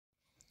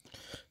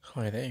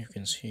Hi there, you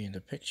can see in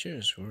the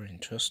pictures, very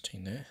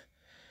interesting there.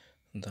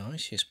 The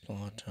ice is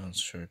plot on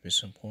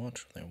surface of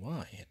water, like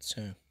why it's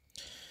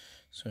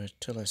so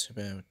tell us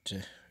about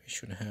we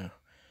should have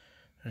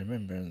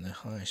remember in the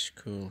high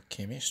school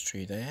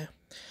chemistry there,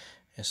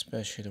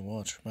 especially the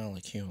water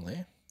molecule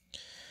there.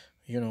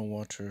 You know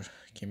water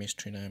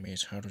chemistry name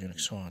is hydrogen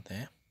oxide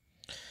there.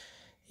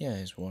 Yeah,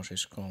 as water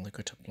is called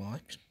liquid of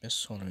life,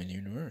 best solid in the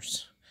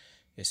universe.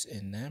 It's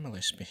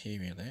anomalous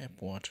behavior there,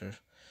 water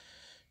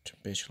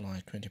temperature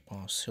like 20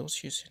 degrees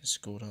Celsius and it's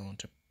go down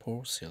to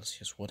 4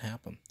 Celsius. What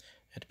happened?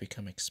 It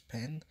become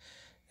expand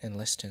and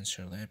less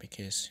denser there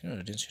because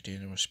the density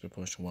is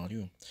proportional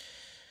volume.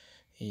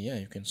 Yeah,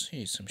 you can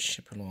see some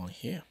shape along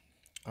here.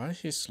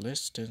 Ice is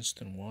less dense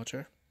than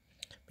water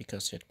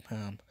because it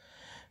form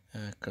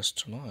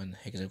crystalline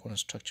hexagonal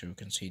structure. You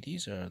can see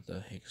these are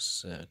the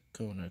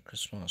hexagonal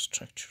crystalline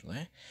structure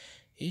there.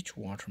 Each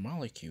water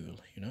molecule.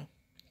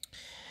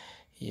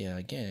 Yeah,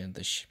 again,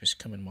 the shape is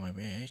coming my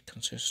way. It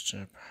consists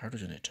of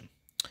hydrogen atom.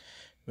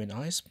 When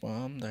ice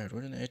form, the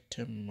hydrogen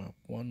atom of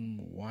one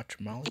water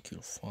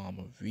molecule form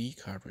a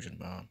weak hydrogen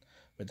bond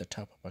with the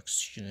top of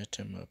oxygen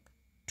atom of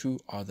two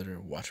other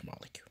water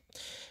molecule.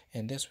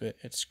 And that's where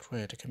it's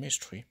create a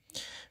chemistry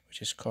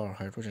which is called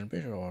hydrogen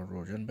bridge or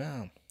hydrogen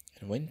bond.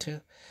 In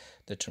winter,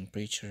 the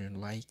temperature in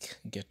lake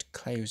get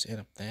close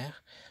enough there,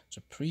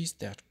 so freeze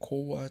that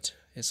cold water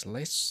is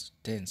less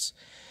dense,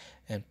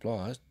 and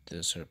plus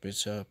the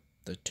surface of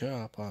the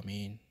top,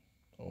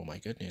 oh my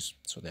goodness,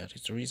 so that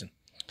is the reason.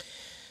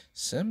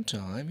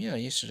 Sometime,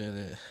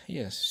 yesterday,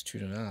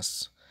 student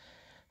asked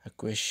a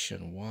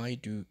question: Why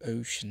do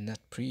ocean not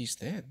freeze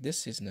there?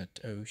 This is not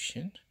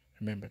ocean.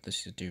 Remember,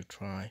 this is the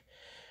dry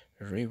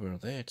river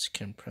there. It's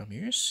come from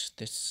US.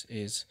 This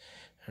is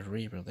a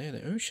river there.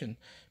 The ocean,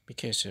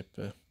 because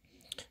of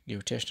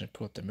gravitational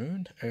pull of the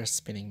moon, Earth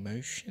spinning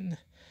motion.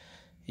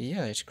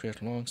 Yeah, it's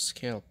create long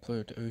scale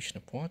pull of the ocean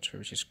of water,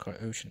 which is called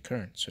ocean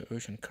current. So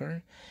ocean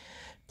current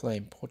play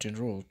important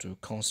role to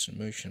constant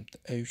motion of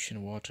the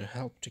ocean water,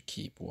 help to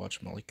keep water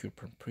molecule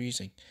from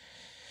freezing.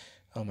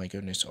 Oh my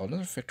goodness,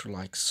 another factor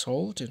like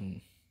salt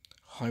and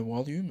high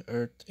volume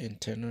earth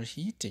internal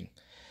heating.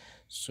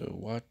 So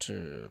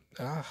water